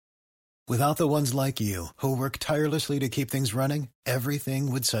Without the ones like you, who work tirelessly to keep things running,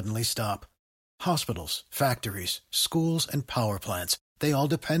 everything would suddenly stop. Hospitals, factories, schools, and power plants, they all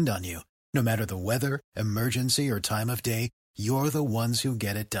depend on you. No matter the weather, emergency, or time of day, you're the ones who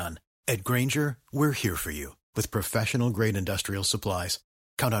get it done. At Grainger, we're here for you with professional-grade industrial supplies.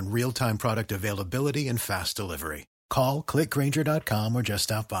 Count on real-time product availability and fast delivery. Call, clickgrainger.com, or just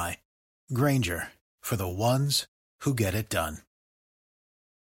stop by. Grainger, for the ones who get it done.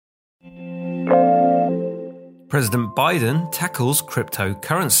 President Biden tackles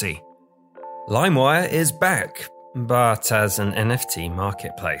cryptocurrency. LimeWire is back, but as an NFT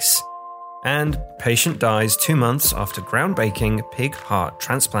marketplace. And patient dies 2 months after groundbreaking pig heart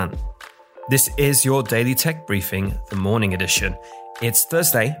transplant. This is your Daily Tech Briefing, the morning edition. It's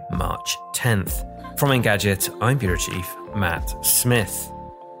Thursday, March 10th. From Engadget, I'm Bureau Chief Matt Smith.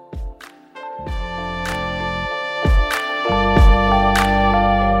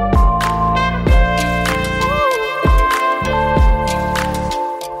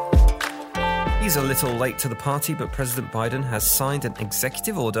 He's a little late to the party, but President Biden has signed an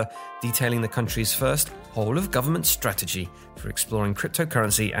executive order detailing the country's first whole-of-government strategy for exploring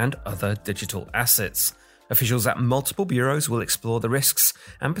cryptocurrency and other digital assets. Officials at multiple bureaus will explore the risks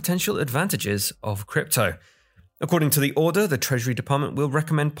and potential advantages of crypto. According to the order, the Treasury Department will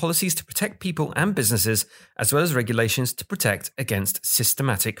recommend policies to protect people and businesses, as well as regulations to protect against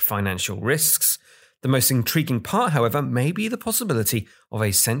systematic financial risks. The most intriguing part, however, may be the possibility of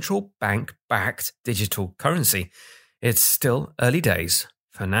a central bank-backed digital currency. It's still early days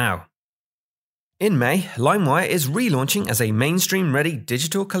for now. In May, LimeWire is relaunching as a mainstream-ready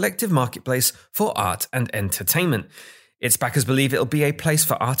digital collective marketplace for art and entertainment. Its backers believe it'll be a place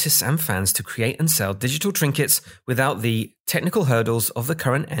for artists and fans to create and sell digital trinkets without the technical hurdles of the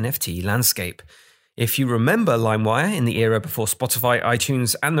current NFT landscape. If you remember LimeWire in the era before Spotify,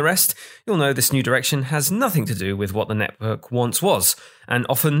 iTunes, and the rest, you'll know this new direction has nothing to do with what the network once was, an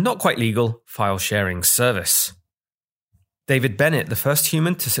often not quite legal file-sharing service. David Bennett, the first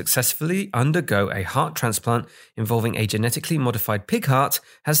human to successfully undergo a heart transplant involving a genetically modified pig heart,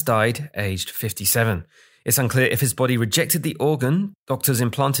 has died aged 57. It's unclear if his body rejected the organ doctors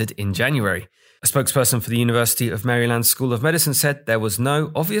implanted in January. A spokesperson for the University of Maryland School of Medicine said there was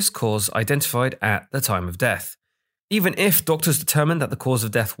no obvious cause identified at the time of death. Even if doctors determined that the cause of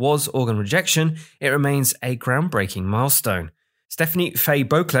death was organ rejection, it remains a groundbreaking milestone. Stephanie Faye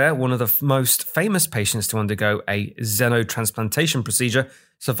Beauclair, one of the most famous patients to undergo a xenotransplantation procedure,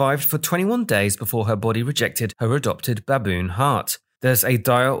 survived for 21 days before her body rejected her adopted baboon heart. There's a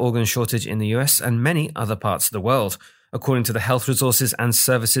dire organ shortage in the US and many other parts of the world. According to the Health Resources and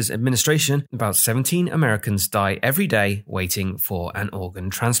Services Administration, about 17 Americans die every day waiting for an organ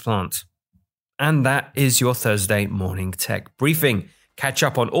transplant. And that is your Thursday morning tech briefing. Catch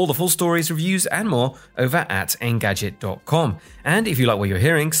up on all the full stories, reviews, and more over at Engadget.com. And if you like what you're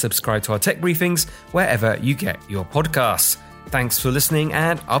hearing, subscribe to our tech briefings wherever you get your podcasts. Thanks for listening,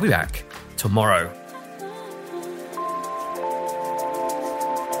 and I'll be back tomorrow.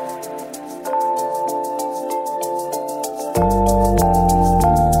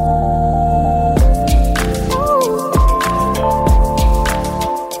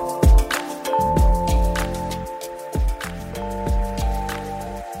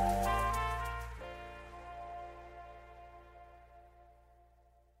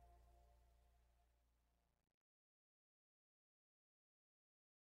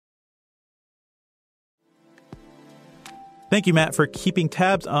 Thank you, Matt, for keeping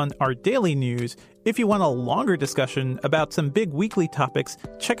tabs on our daily news. If you want a longer discussion about some big weekly topics,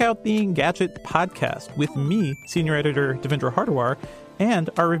 check out the Engadget podcast with me, Senior Editor Devendra Hardawar, and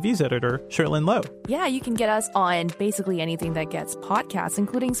our reviews editor, Sherlyn Lowe. Yeah, you can get us on basically anything that gets podcasts,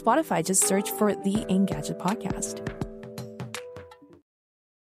 including Spotify. Just search for the Engadget podcast.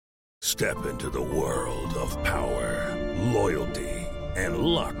 Step into the world of power, loyalty, and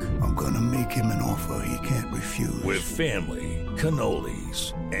luck. I'm gonna make him an offer he can't refuse. With family,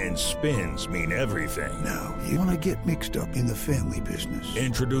 cannolis, and spins mean everything. Now, you wanna get mixed up in the family business.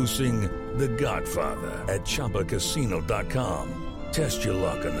 Introducing The Godfather at ChumbaCasino.com. Test your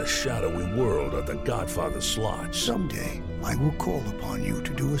luck in the shadowy world of The Godfather slot. Someday, I will call upon you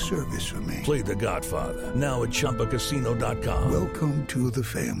to do a service for me. Play The Godfather, now at ChumbaCasino.com. Welcome to the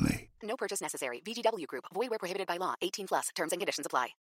family. No purchase necessary. VGW Group. Void where prohibited by law. 18+. Terms and conditions apply.